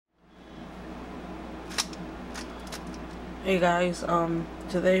Hey guys,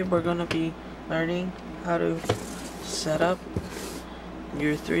 today we're gonna be learning how to set up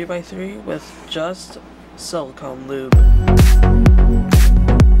your 3x3 with just silicone lube.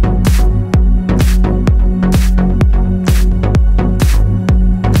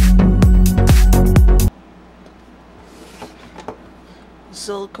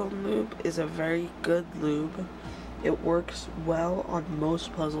 Silicone lube is a very good lube. It works well on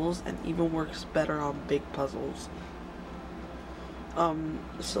most puzzles and even works better on big puzzles.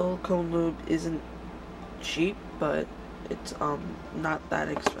 Silicone lube isn't cheap, but it's not that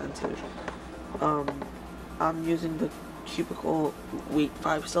expensive. I'm using the Cubicle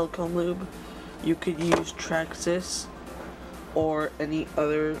V2m silicone lube. You could use Traxxas or any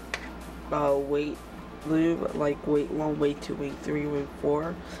other weight lube like weight 1, weight 2, weight 3, weight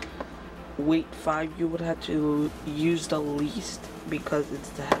 4. Weight 5 you would have to use the least because it's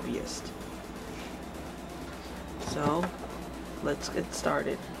the heaviest. So let's get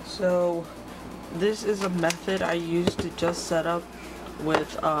started. So this is a method I use to just set up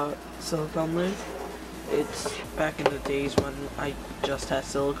with silicone lube. It's back in the days when I just had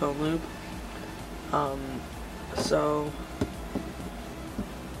silicone lube. So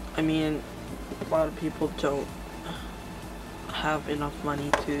I mean, a lot of people don't have enough money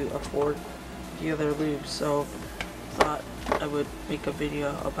to afford the other lube, so thought I would make a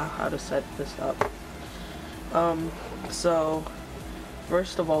video about how to set this up. So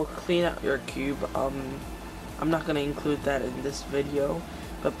first of all, clean out your cube. I'm not going to include that in this video,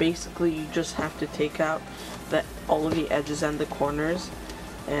 but basically you just have to take out all of the edges and the corners,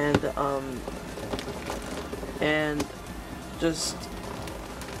 and just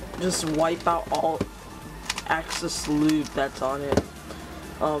wipe out all excess lube that's on it.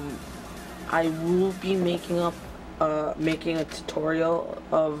 I will be making a tutorial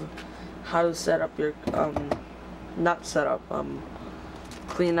of how to set up your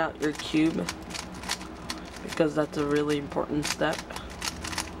clean out your cube, because that's a really important step.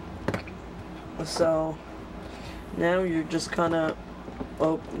 So now you're just gonna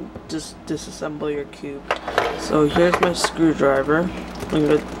just disassemble your cube. So here's my screwdriver. I'm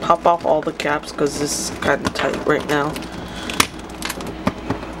gonna pop off all the caps because this is kind of tight right now.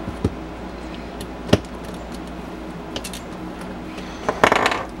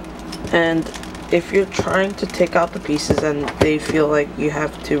 And if you're trying to take out the pieces and they feel like you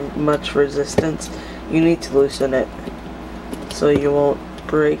have too much resistance, you need to loosen it so you won't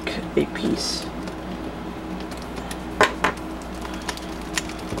break a piece.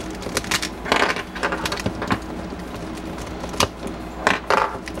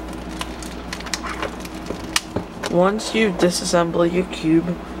 Once you disassemble your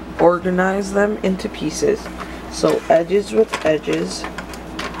cube, organize them into pieces. So edges with edges,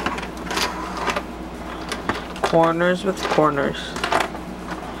 corners with corners.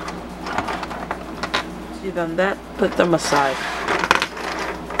 So you've done that, put them aside.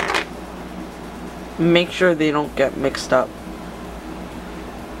 Make sure they don't get mixed up.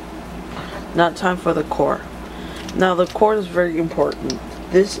 Now time for the core. Now the core is very important.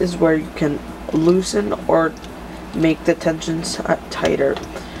 This is where you can loosen or make the tensions tighter.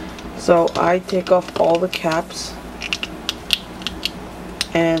 So I take off all the caps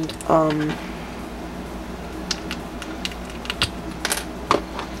and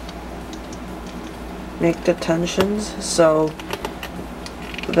make the tensions so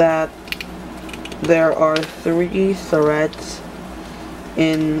that there are 3 threads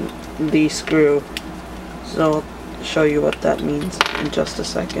in the screw. So I'll show you what that means in just a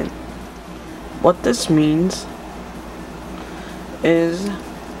second. What this means is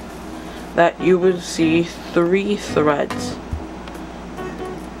that you would see 3 threads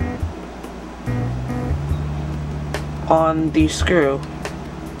on the screw.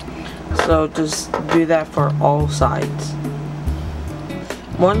 So just do that for all sides.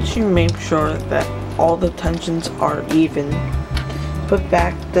 Once you make sure that all the tensions are even, put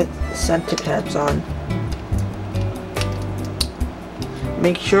back the center tabs on.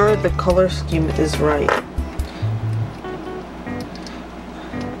 Make sure the color scheme is right.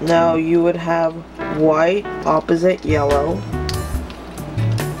 Now you would have white opposite yellow,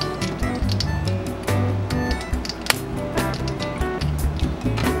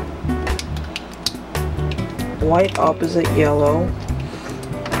 white opposite yellow,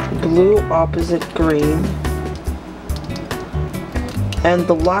 blue opposite green, and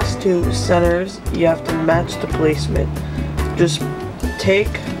the last 2 centers you have to match the placement. Just take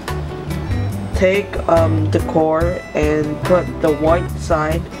the core and put the white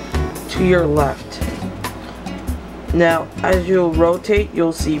side to your left. Now as you rotate,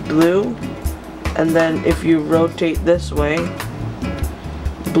 you'll see blue, and then if you rotate this way,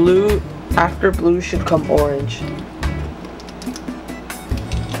 blue, after blue should come orange.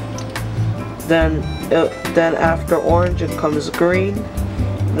 Then after orange it comes green.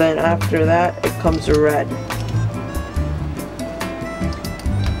 Then after that it comes red.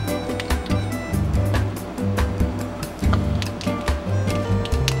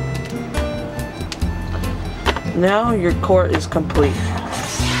 Now your court is complete.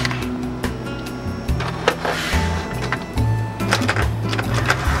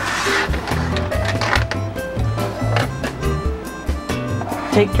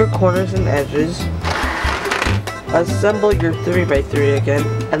 Take your corners and edges, assemble your 3x3 again,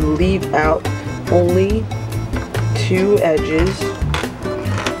 and leave out only 2 edges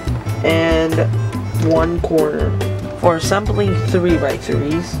and 1 corner. For assembling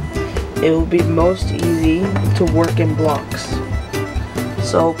 3x3s, it will be most easy to work in blocks.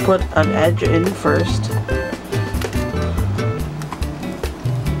 So put an edge in first,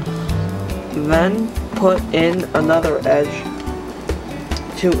 then put in another edge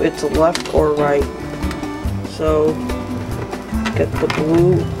to its left or right. So get the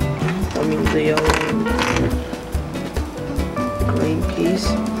blue, the yellow and green piece,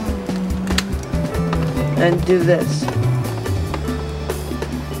 and do this.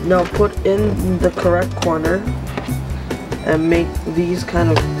 Now put in the correct corner and make these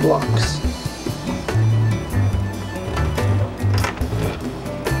kind of blocks.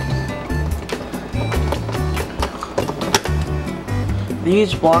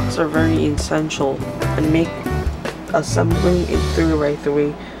 These blocks are very essential and make assembling a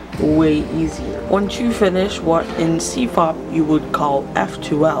 3x3 way easier. Once you finish what in CFOP you would call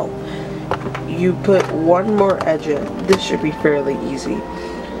F2L, you put 1 more edge in. This should be fairly easy.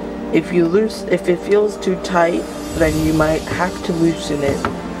 If it feels too tight, then you might have to loosen it.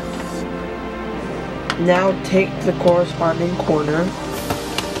 Now take the corresponding corner,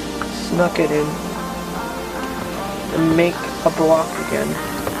 snug it in, and make a block again.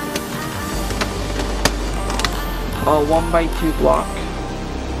 A 1x2 block.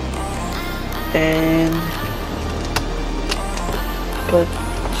 And put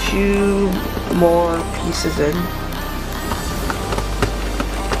 2 more pieces in.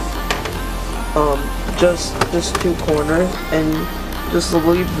 Just 2 corners, and just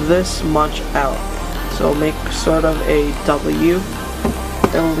leave this much out. So make sort of a W,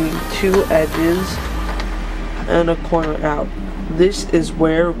 and leave 2 edges and a corner out. This is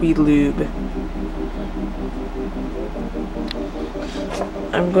where we lube.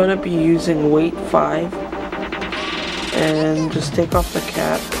 I'm gonna be using weight 5, and just take off the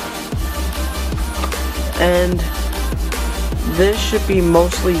cap. And this should be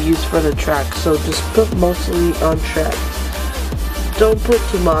mostly used for the track, so just put mostly on track. Don't put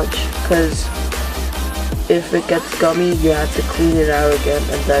too much, because if it gets gummy, you have to clean it out again,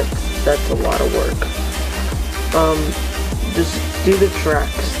 and that's a lot of work. Just do the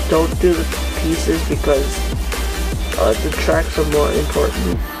tracks. Don't do the pieces, because the tracks are more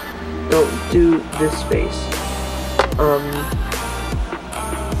important. Don't do this face.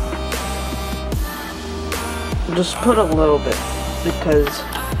 Just put a little bit, because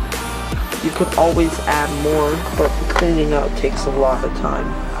you could always add more, but cleaning out takes a lot of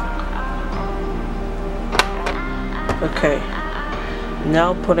time. Okay,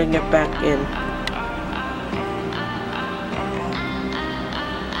 now putting it back in.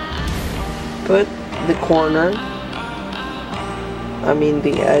 Put the corner,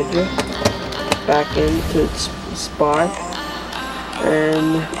 the edge, back into its spot,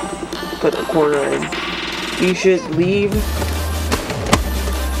 and put the corner in. You should leave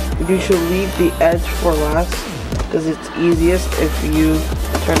the edge for last, because it's easiest if you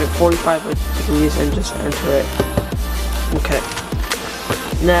turn it 45 degrees and just enter it. Okay.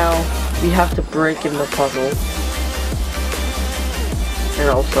 Now we have to break in the puzzle, and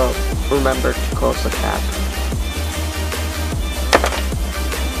also remember to close the cap.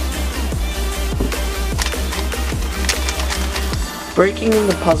 Breaking in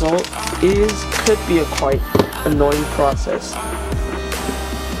the puzzle could be a quite annoying process.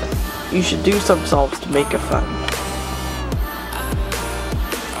 You should do some solves to make it fun.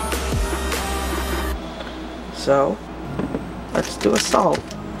 So, let's do a solve.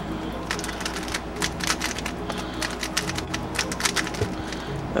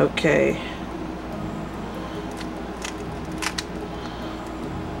 Okay.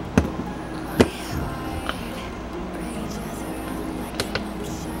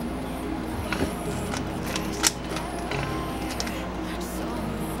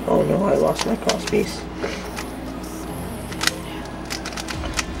 Oh no, I lost my cross piece.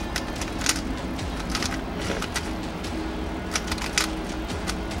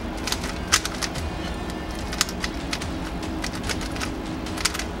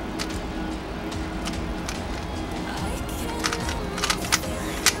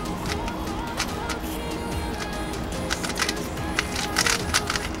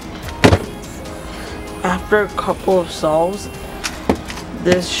 after a couple of solves,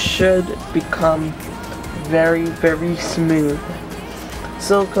 this should become very, very smooth.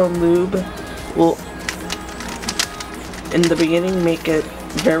 Silicone lube will, in the beginning, make it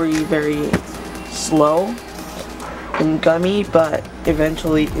very, very slow and gummy, but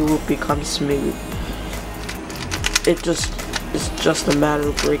eventually it will become smooth. It's just a matter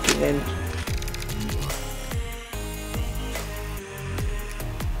of breaking in.